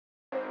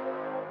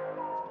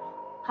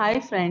Hi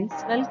friends,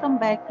 welcome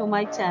back to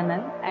my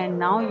channel and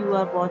now you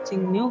are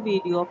watching new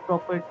video of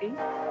property.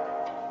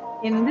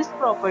 In this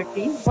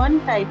property, one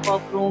type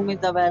of room is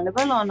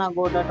available on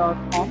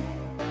agoda.com.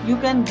 You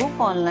can book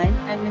online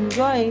and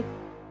enjoy it.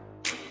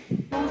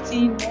 To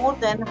see more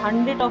than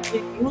 100 of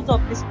reviews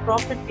of this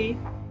property,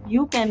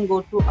 you can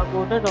go to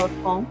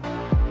agoda.com.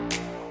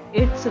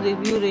 Its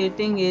review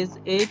rating is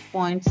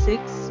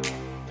 8.6.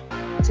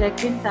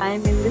 Check-in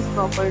time in this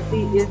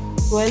property is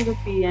 12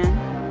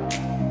 p.m.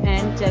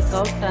 and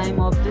checkout time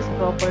of this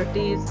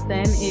property is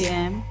 10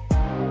 a.m.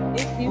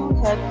 If you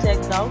have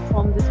checked out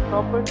from this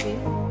property,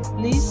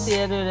 please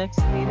share your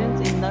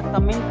experience in the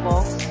comment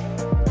box.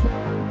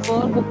 For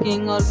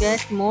booking or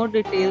get more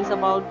details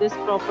about this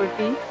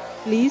property,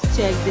 please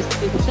check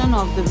description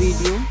of the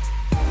video.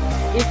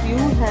 If you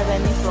have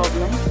any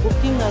problem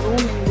booking a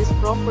room in this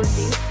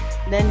property,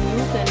 then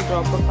you can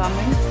drop a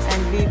comment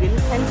and we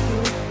will help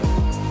you.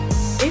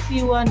 If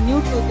you are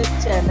new to this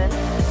channel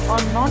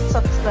or not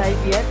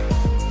subscribed yet,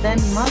 then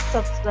must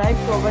subscribe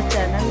to our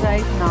channel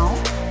right now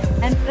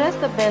and press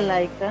the bell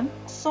icon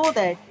so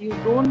that you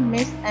don't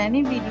miss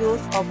any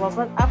videos of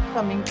our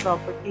upcoming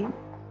property.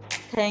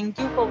 Thank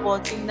you for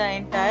watching the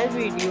entire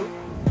video.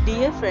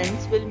 Dear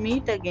friends, we'll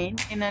meet again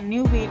in a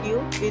new video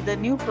with a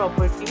new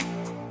property.